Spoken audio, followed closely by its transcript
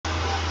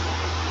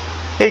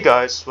Hey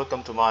guys,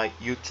 welcome to my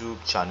YouTube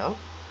channel.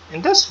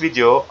 In this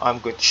video, I'm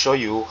going to show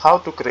you how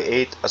to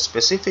create a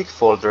specific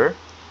folder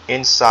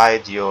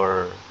inside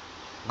your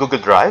Google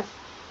Drive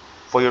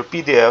for your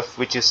PDF,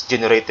 which is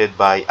generated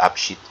by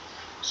AppSheet.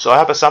 So I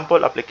have a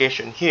sample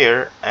application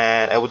here,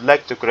 and I would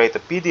like to create a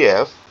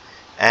PDF,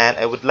 and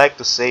I would like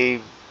to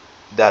save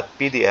that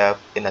PDF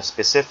in a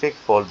specific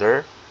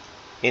folder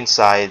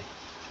inside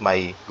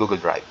my Google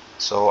Drive.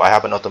 So I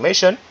have an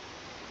automation.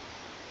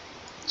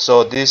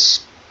 So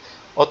this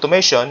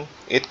automation,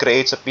 it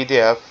creates a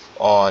PDF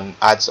on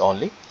ads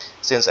only.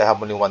 Since I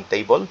have only one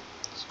table,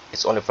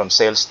 it's only from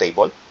sales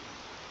table.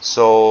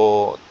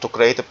 So to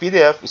create a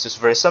PDF, it's just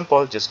very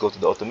simple. Just go to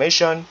the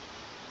automation,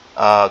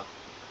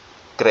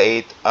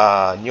 create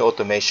a new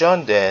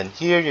automation. Then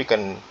here you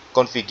can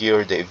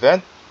configure the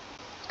event.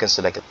 You can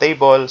select a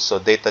table, so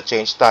data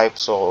change type.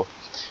 So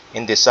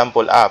in this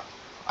sample app,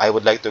 I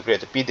would like to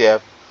create a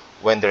PDF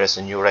when there is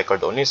a new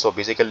record only. So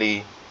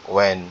basically,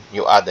 when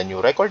you add a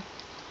new record,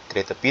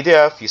 create a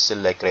PDF, you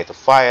select create a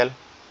file,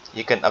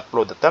 you can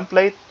upload the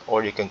template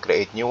or you can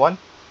create new one.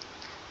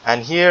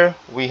 And here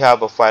we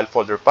have a file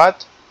folder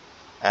path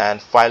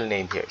and file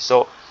name here.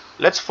 So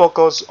let's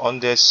focus on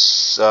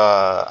this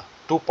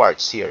two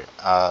parts here,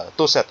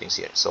 two settings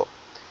here. So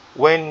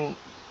when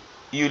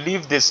you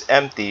leave this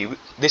empty,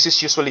 this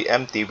is usually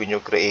empty when you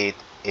create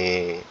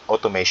a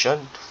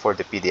automation for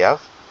the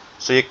PDF.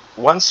 So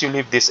once you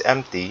leave this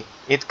empty,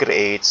 it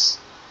creates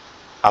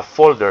a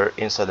folder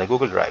inside the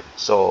Google Drive.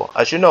 So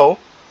as you know,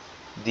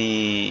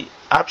 the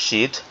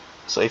AppSheet,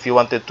 so if you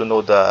wanted to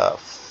know the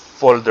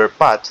folder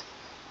path,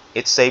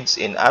 it saves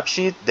in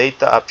AppSheet,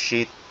 data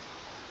AppSheet,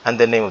 and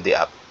the name of the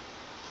app.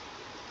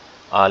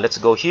 Let's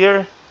go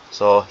here.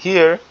 So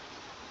here,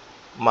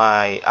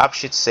 my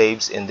AppSheet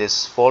saves in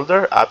this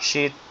folder,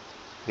 AppSheet,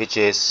 which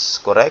is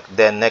correct.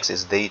 Then next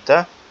is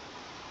data.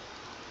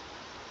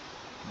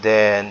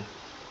 Then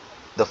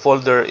the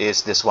folder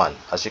is this one.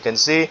 As you can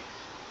see,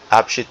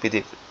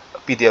 AppSheet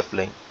PDF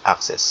link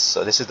access.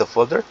 So this is the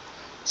folder.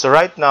 So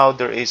right now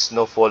there is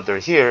no folder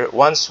here.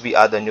 Once we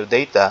add a new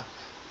data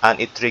and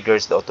it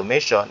triggers the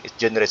automation, it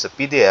generates a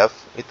PDF,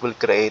 it will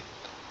create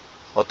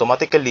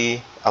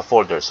automatically a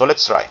folder. So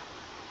let's try.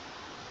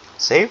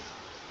 Save.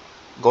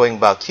 Going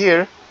back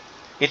here,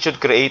 it should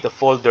create a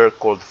folder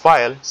called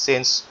file.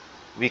 Since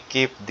we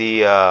keep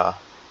the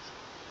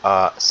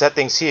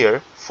settings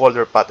here,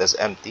 folder path as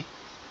empty.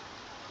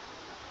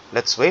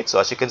 Let's wait. So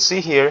as you can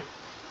see here,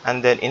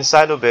 and then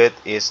inside of it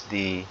is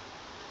your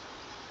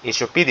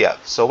PDF.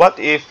 So what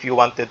if you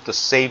wanted to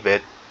save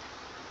it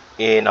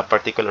in a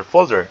particular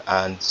folder,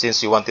 and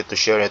since you wanted to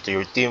share it to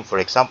your team, for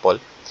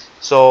example?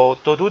 So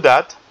to do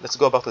that, let's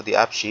go back to the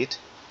AppSheet.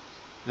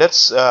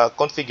 Let's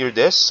configure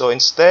this. So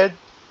instead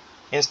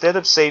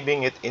of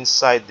saving it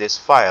inside these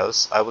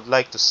files, I would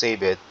like to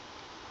save it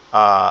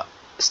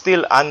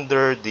still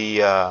under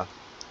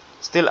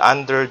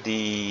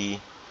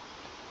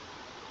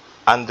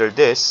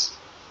this.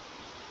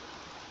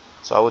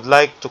 So I would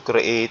like to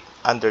create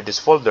under this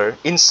folder,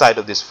 inside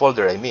of this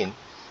folder, I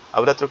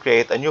would like to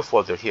create a new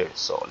folder here.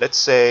 So let's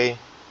say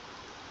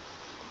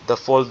the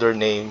folder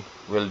name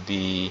will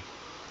be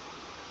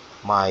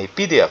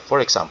MyPDF, for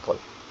example.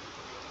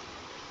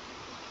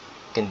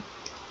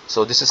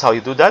 So this is how you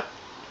do that.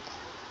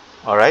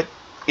 All right.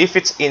 If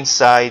it's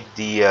inside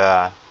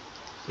that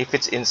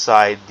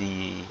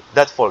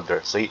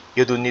folder, so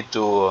you don't need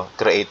to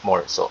create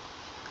more. So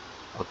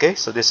okay,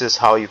 so this is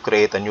how you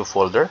create a new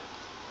folder.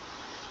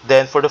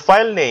 Then for the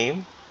file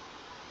name,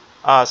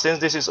 since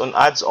this is on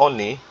ads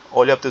only,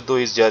 all you have to do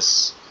is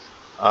just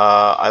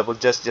I will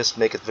just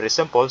make it very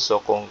simple. So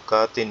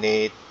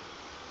concatenate,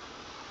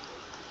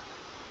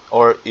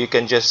 or you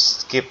can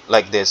just skip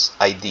like this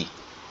ID,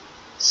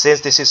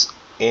 since this is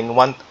in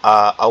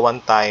a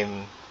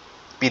one-time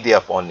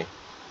PDF only.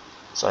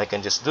 So I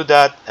can just do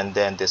that and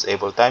then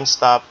disable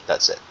timestamp.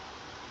 That's it.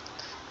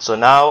 So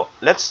now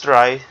let's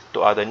try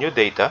to add a new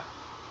data.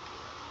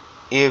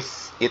 If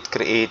it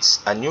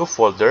creates a new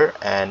folder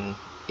and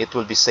it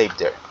will be saved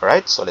there.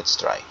 Alright, so let's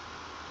try.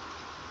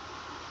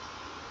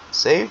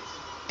 Save,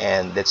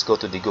 and let's go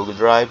to the Google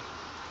Drive,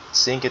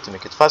 sync it to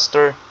make it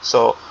faster.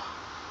 So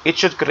it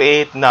should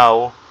create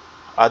now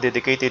a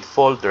dedicated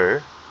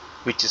folder,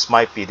 which is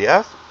my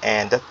PDF,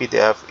 and that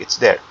PDF, it's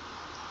there.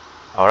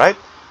 Alright,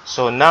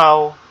 so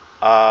now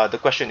the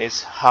question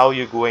is how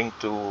you're going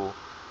to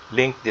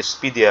link this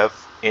PDF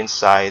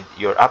inside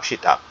your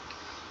AppSheet app.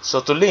 So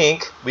to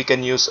link, we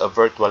can use a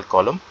virtual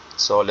column.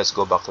 So let's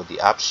go back to the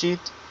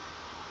AppSheet.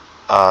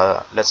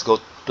 Let's go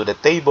to the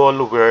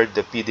table where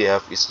the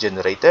PDF is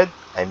generated.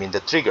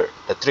 The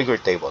trigger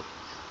table.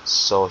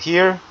 So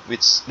here,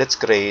 let's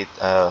create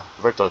a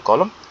virtual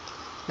column.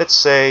 Let's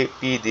say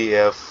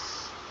PDF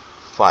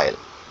file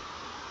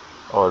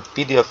or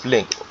PDF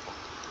link.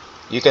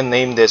 You can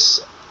name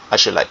this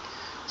as you like.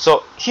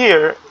 So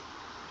here,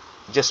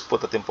 just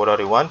put a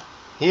temporary one.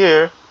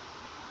 Here,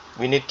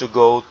 we need to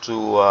go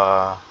to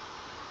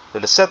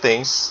the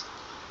settings,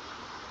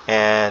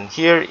 and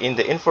here in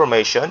the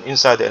information,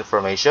 inside the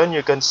information,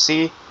 you can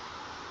see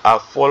a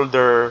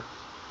folder,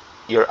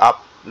 your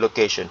app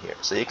location here.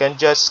 So you can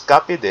just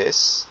copy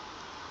this,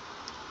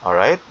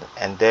 alright,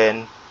 and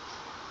then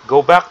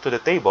go back to the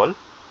table,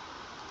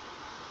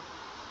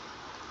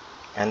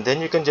 and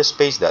then you can just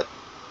paste that.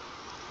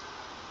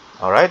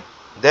 Alright,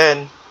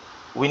 then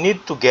we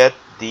need to get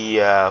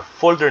the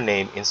folder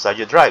name inside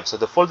your drive. So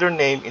the folder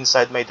name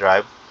inside my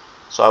drive,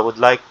 so I would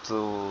like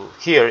to,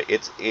 here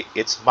it's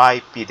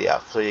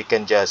MyPDF. So you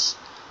can just,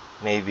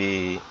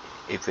 maybe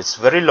if it's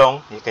very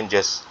long, you can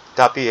just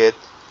copy it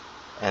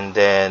and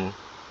then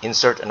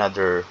insert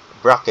another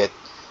bracket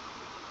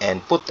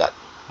and put that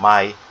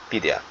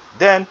MyPDF.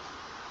 Then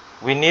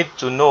we need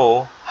to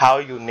know how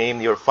you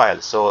name your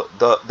file. So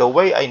the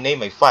way I name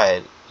my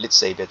file, let's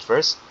save it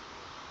first.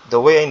 The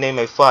way I name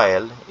my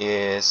file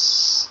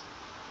is,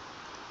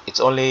 it's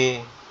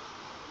only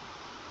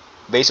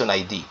based on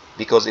ID,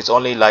 because it's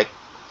only like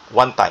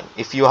one time.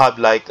 If you have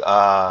like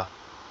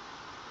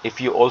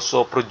if you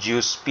also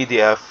produce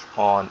PDF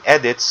on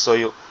edits,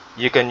 so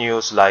you can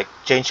use like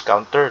change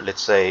counter,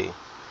 let's say.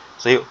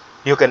 So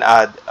you can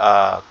add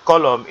a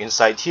column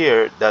inside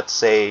here that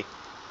say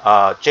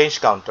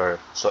change counter.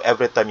 So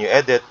every time you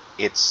edit,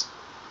 it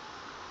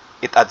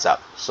adds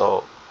up.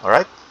 So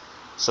alright.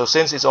 So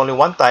since it's only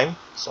one time,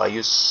 so I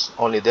use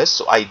only this.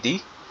 So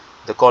ID,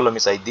 the column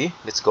is ID.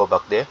 Let's go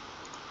back there.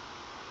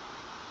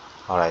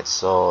 Alright,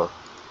 so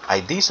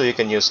ID, so you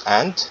can use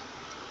and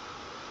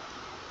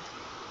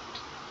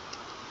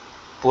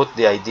put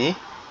the ID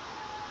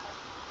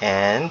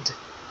and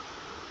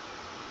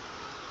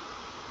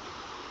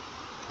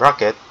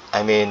bracket,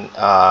 I mean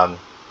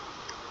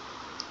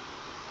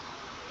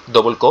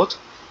double quote,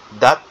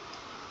 dot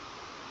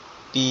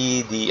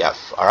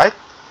PDF. Alright,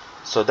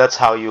 so that's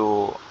how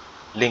you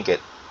link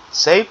it.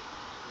 Save,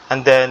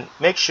 and then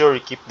make sure you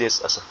keep this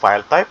as a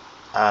file type.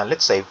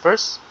 Let's save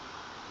first.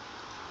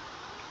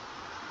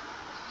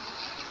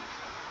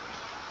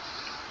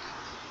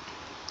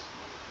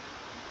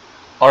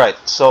 Alright,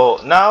 so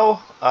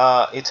now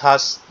it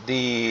has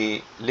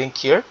the link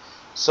here.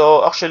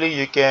 So actually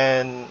you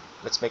can,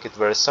 let's make it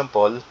very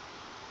simple,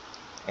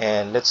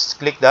 and let's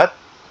click that.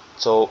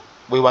 So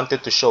we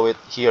wanted to show it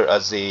here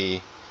as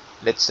a,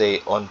 let's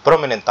say, on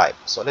prominent type.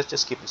 So let's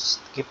just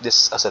keep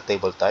this as a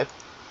table type.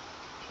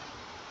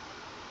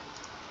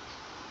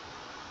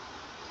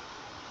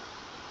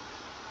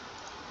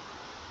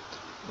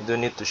 You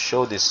don't need to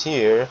show this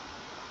here.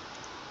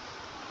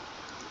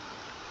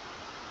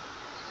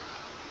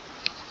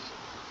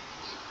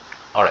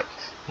 Alright,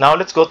 now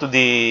let's go to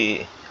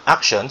the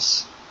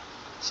actions.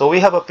 So we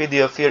have a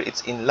PDF here,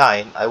 it's in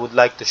line. I would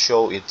like to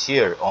show it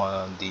here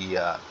on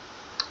the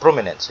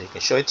prominent. So you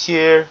can show it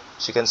here.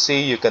 So you can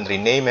see, you can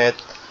rename it.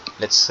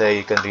 Let's say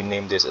you can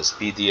rename this as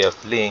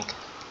PDF link.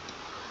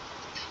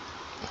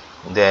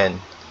 Then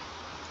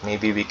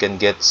maybe we can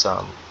get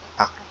some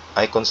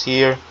icons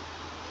here.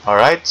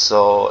 Alright,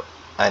 so,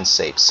 and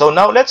save. So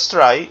now let's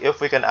try if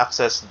we can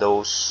access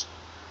those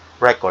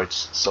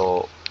records.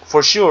 So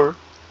for sure,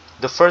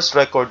 the first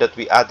record that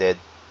we added,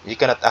 you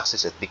cannot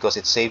access it because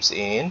it saves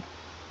in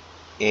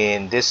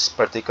this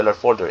particular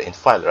folder in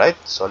file, right?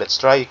 So let's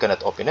try. You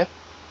cannot open it.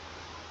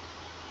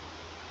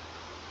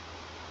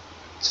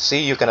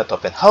 See, you cannot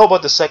open. How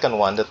about the second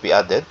one that we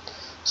added?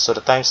 So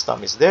the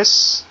timestamp is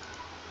this.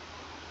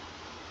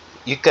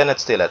 You cannot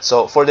steal it.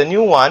 So for the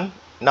new one,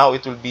 now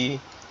it will be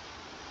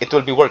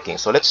working.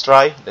 So let's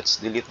try. Let's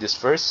delete this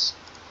first,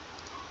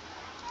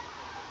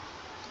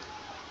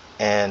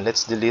 and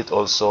let's delete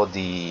also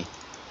the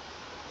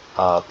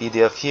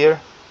PDF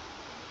here.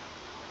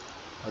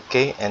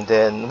 Okay, and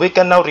then we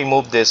can now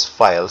remove these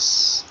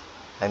files,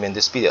 I mean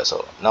this PDF.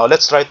 So now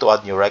let's try to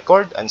add new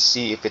record and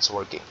see if it's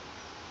working.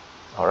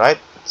 Alright,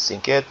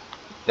 sync it.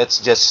 Let's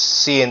just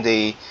see in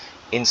the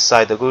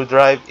inside the Google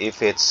Drive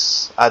if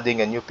it's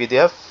adding a new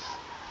PDF.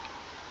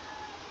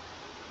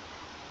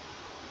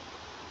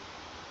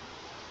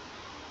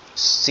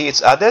 See,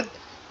 it's added,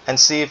 and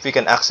see if we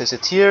can access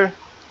it here.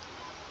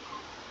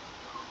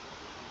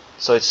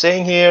 So it's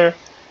saying here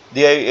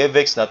the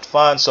AVX not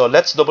found. So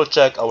let's double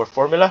check our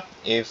formula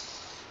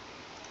if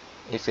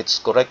it's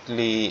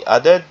correctly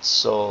added.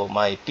 So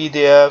my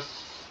PDF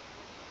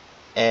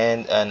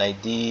and an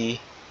ID.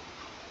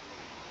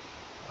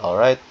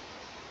 Alright,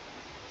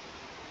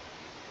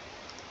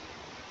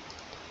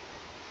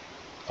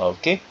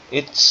 okay,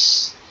 it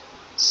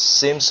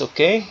seems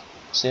okay,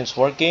 seems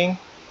working.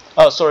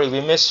 Oh, sorry,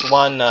 we missed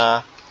one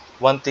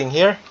thing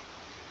here.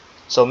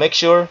 So make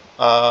sure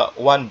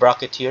one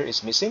bracket here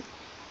is missing.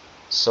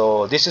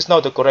 So this is now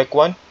the correct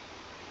one.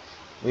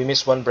 We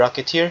missed one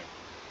bracket here.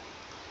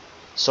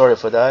 Sorry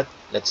for that.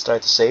 Let's try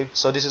to save.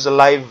 So this is a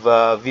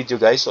live video,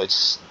 guys, so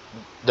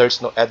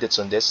there's no edits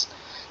on this.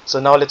 So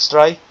now let's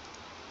try.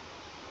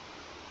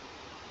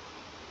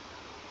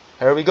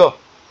 Here we go.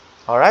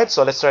 Alright,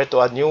 so let's try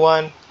to add new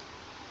one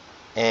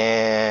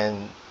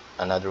and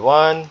another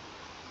one.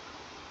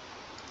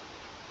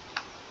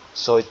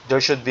 So there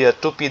should be a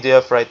 2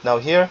 PDF right now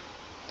here.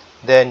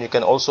 Then you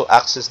can also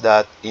access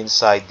that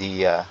inside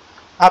the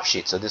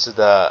AppSheet. So this is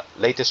the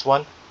latest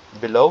one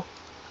below,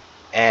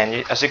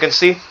 and as you can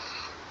see,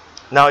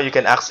 now you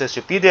can access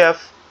your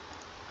PDF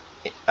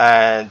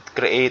and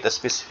create a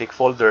specific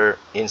folder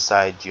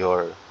inside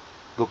your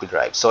Google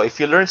Drive. So if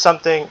you learned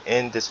something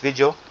in this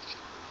video,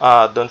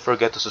 don't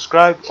forget to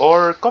subscribe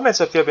or comment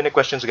if you have any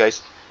questions,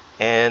 guys.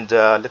 And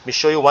let me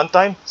show you one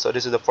time. So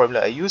this is the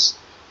formula I use.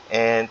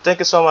 And thank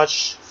you so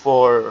much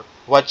for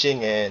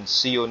watching, and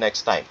see you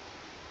next time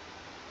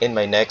in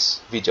my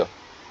next video.